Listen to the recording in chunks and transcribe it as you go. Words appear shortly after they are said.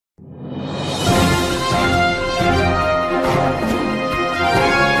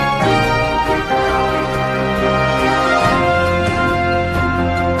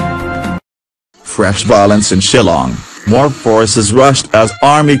fresh violence in Shillong. More forces rushed as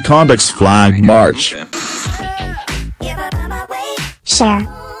army conducts flag march.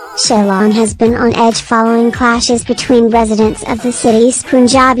 Shillong has been on edge following clashes between residents of the city's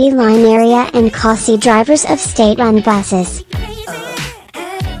Punjabi Line area and Khasi drivers of state-run buses.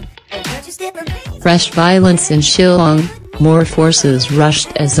 Fresh violence in Shillong. More forces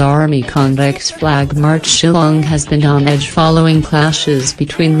rushed as army conducts flag march. Shillong has been on edge following clashes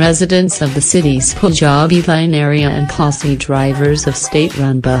between residents of the city's Punjabi Line area and Khasi drivers of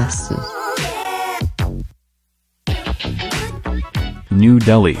state-run buses. New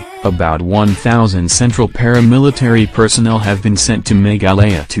Delhi, about 1,000 central paramilitary personnel have been sent to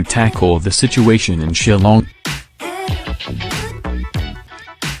Meghalaya to tackle the situation in Shillong.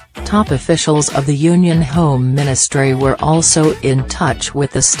 Top officials of the Union Home Ministry were also in touch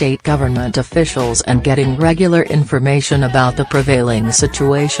with the state government officials and getting regular information about the prevailing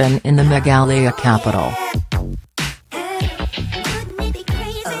situation in the Meghalaya capital.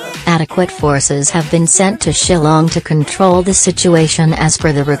 Adequate forces have been sent to Shillong to control the situation as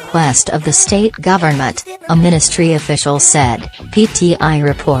per the request of the state government, a ministry official said, PTI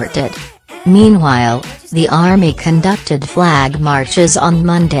reported. Meanwhile, the army conducted flag marches on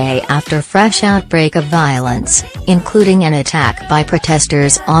Monday after fresh outbreak of violence, including an attack by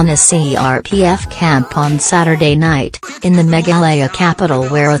protesters on a CRPF camp on Saturday night, in the Meghalaya capital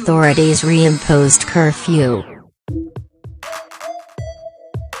where authorities reimposed curfew.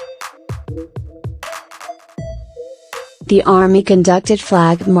 The army conducted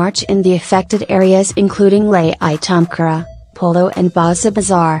flag march in the affected areas including Lai Tamkara, Polo and Baza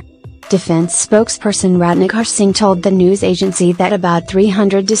Bazar. Defense spokesperson Ratnakar Singh told the news agency that about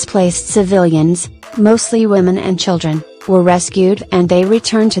 300 displaced civilians, mostly women and children, were rescued and they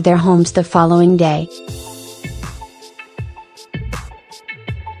returned to their homes the following day.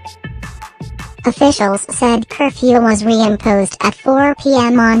 Officials said curfew was reimposed at 4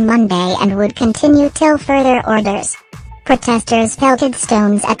 p.m. on Monday and would continue till further orders. Protesters pelted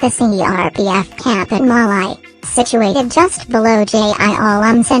stones at the CRPF camp at Malai, situated just below Jai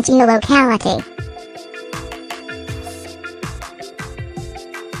Sentiu locality.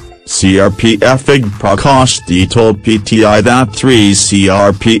 CRPF Ig Prakash D told PTI that 3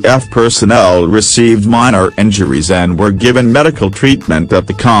 CRPF personnel received minor injuries and were given medical treatment at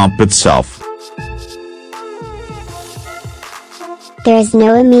the camp itself. There is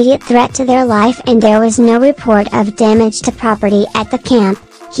no immediate threat to their life and there was no report of damage to property at the camp,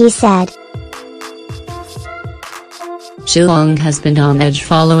 he said. Shillong has been on edge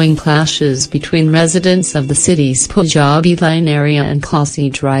following clashes between residents of the city's Punjabi Line area and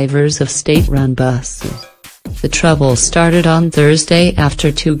Khasi drivers of state-run buses. The trouble started on Thursday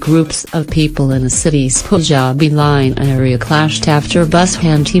after two groups of people in the city's Punjabi Line area clashed after a bus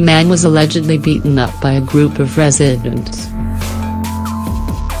handyman was allegedly beaten up by a group of residents.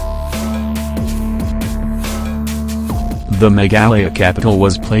 The Meghalaya capital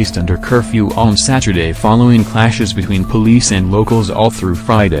was placed under curfew on Saturday following clashes between police and locals all through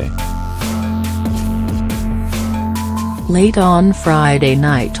Friday. Late on Friday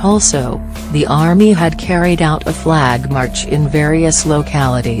night also, the army had carried out a flag march in various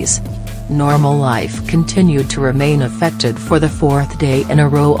localities. Normal life continued to remain affected for the fourth day in a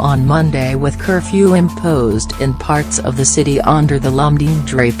row on Monday with curfew imposed in parts of the city under the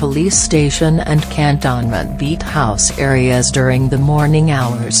Lumdindre police station and Cantonment Beat House areas during the morning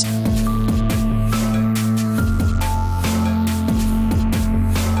hours.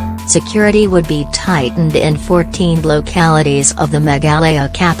 Security would be tightened in 14 localities of the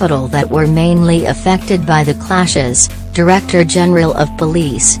Meghalaya capital that were mainly affected by the clashes, Director General of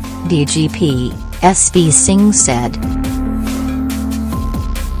Police, DGP, S.V. Singh said.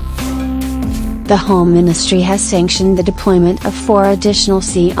 The Home Ministry has sanctioned the deployment of 4 additional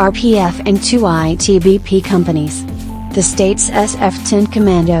CRPF and 2 ITBP companies. The state's SF-10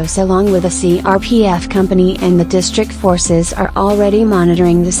 commandos along with a CRPF company and the district forces are already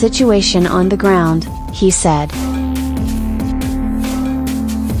monitoring the situation on the ground, he said.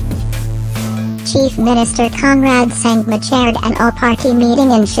 Chief Minister Conrad Sangma chaired an all-party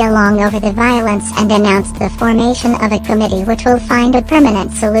meeting in Shillong over the violence and announced the formation of a committee which will find a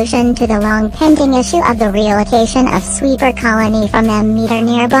permanent solution to the long-pending issue of the relocation of Sweeper Colony from the meter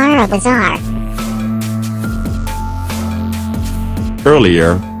near Bara Bazar.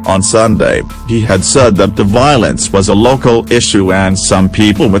 Earlier, on Sunday, he had said that the violence was a local issue and some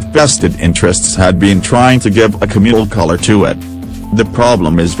people with vested interests had been trying to give a communal color to it. The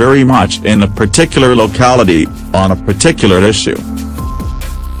problem is very much in a particular locality, on a particular issue.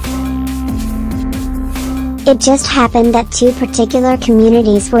 It just happened that 2 particular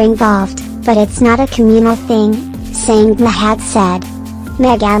communities were involved. But it's not a communal thing, Sangma had said.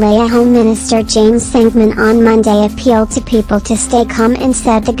 Meghalaya Home Minister James Sangman on Monday appealed to people to stay calm and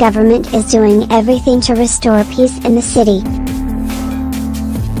said the government is doing everything to restore peace in the city.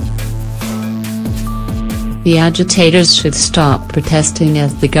 The agitators should stop protesting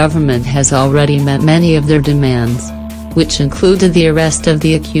as the government has already met many of their demands, which included the arrest of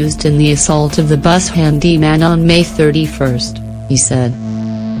the accused in the assault of the bus handyman on May 31, he said.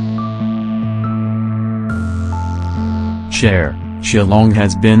 Shillong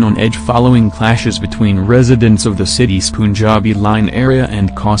has been on edge following clashes between residents of the city's Punjabi Line area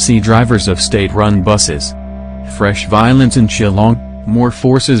and Khasi drivers of state-run buses. Fresh violence in Shillong. More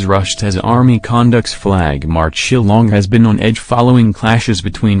forces rushed as army conducts flag march. Shillong has been on edge following clashes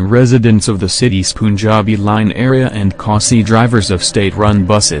between residents of the city's Punjabi Line area and Khasi drivers of state-run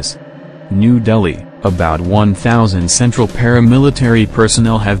buses. New Delhi, about 1,000 central paramilitary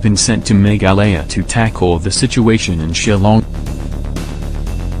personnel have been sent to Meghalaya to tackle the situation in Shillong.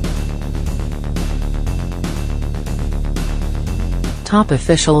 Top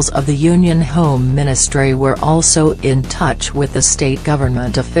officials of the Union Home Ministry were also in touch with the state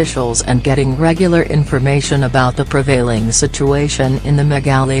government officials and getting regular information about the prevailing situation in the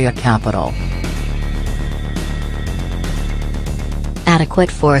Meghalaya capital. Adequate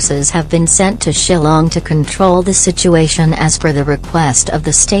forces have been sent to Shillong to control the situation as per the request of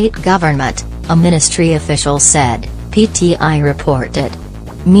the state government, a ministry official said, PTI reported.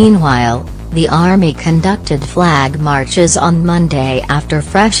 Meanwhile, the army conducted flag marches on Monday after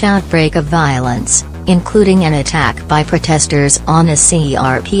fresh outbreak of violence, including an attack by protesters on a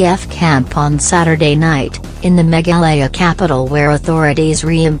CRPF camp on Saturday night, in the Meghalaya capital where authorities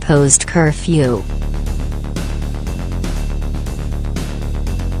reimposed curfew.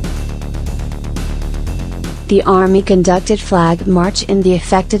 The army conducted flag march in the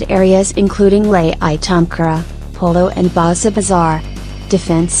affected areas including Lai Tamkara, Polo and Baza Bazar.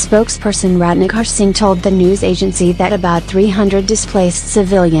 Defense spokesperson Ratnakar Singh told the news agency that about 300 displaced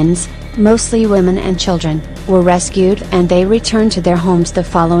civilians, mostly women and children, were rescued and they returned to their homes the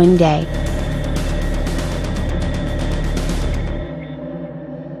following day.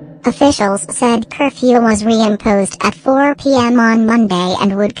 Officials said curfew was reimposed at 4 p.m. on Monday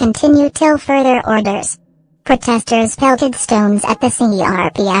and would continue till further orders. Protesters pelted stones at the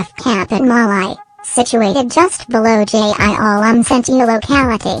CRPF camp at Malai, situated just below Jil Sentiu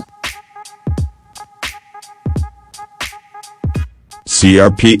locality.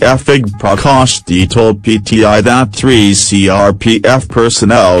 CRPF Ig Prakash D told PTI that 3 CRPF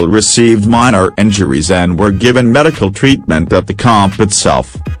personnel received minor injuries and were given medical treatment at the camp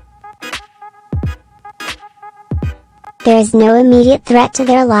itself. There is no immediate threat to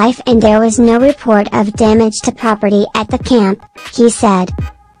their life and there was no report of damage to property at the camp, he said.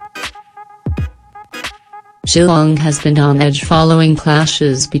 Shillong has been on edge following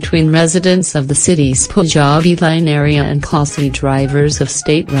clashes between residents of the city's Punjabi Line area and Khasi drivers of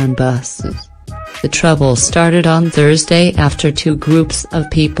state-run buses. The trouble started on Thursday after two groups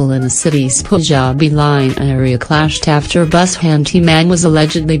of people in the city's Punjabi Line area clashed after a bus handyman was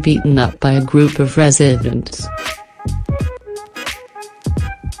allegedly beaten up by a group of residents.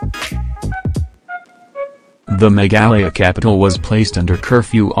 The Meghalaya capital was placed under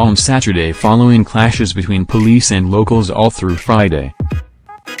curfew on Saturday following clashes between police and locals all through Friday.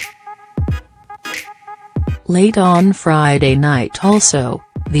 Late on Friday night also,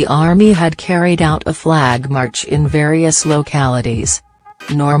 the army had carried out a flag march in various localities.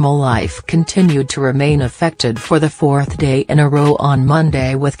 Normal life continued to remain affected for the fourth day in a row on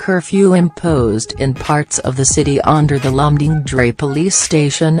Monday with curfew imposed in parts of the city under the Lumdingdre police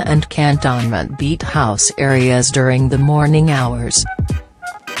station and cantonment beat house areas during the morning hours.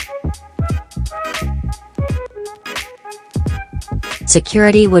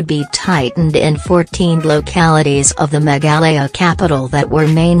 Security would be tightened in 14 localities of the Meghalaya capital that were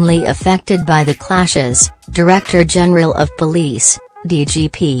mainly affected by the clashes, Director General of Police,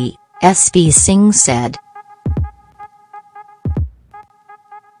 DGP, SP Singh said.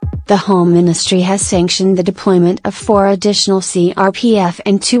 The Home Ministry has sanctioned the deployment of 4 additional CRPF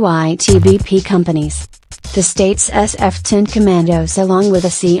and 2 ITBP companies. The state's SF-10 commandos along with a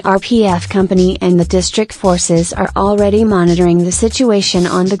CRPF company and the district forces are already monitoring the situation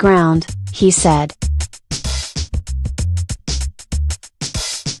on the ground, he said.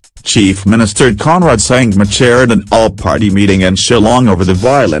 Chief Minister Conrad Sangma chaired an all-party meeting in Shillong over the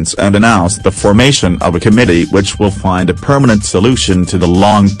violence and announced the formation of a committee which will find a permanent solution to the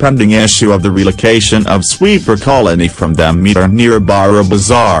long-pending issue of the relocation of sweeper colony from them meter near Bara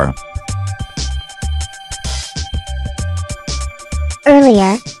Bazar.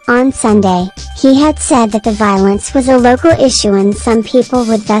 Earlier, On Sunday, he had said that the violence was a local issue and some people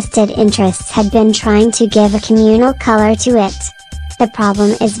with vested interests had been trying to give a communal color to it. The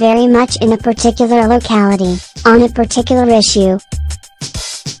problem is very much in a particular locality, on a particular issue.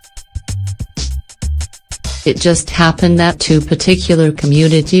 It just happened that two particular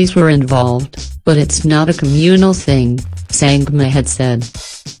communities were involved, but it's not a communal thing, Sangma had said.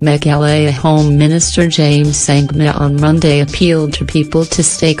 Meghalaya Home Minister James Sangma on Monday appealed to people to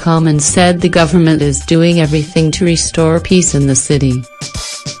stay calm and said the government is doing everything to restore peace in the city.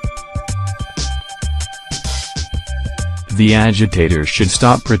 The agitators should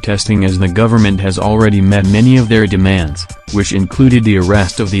stop protesting as the government has already met many of their demands, which included the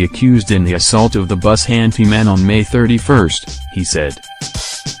arrest of the accused in the assault of the bus handyman on May 31, he said.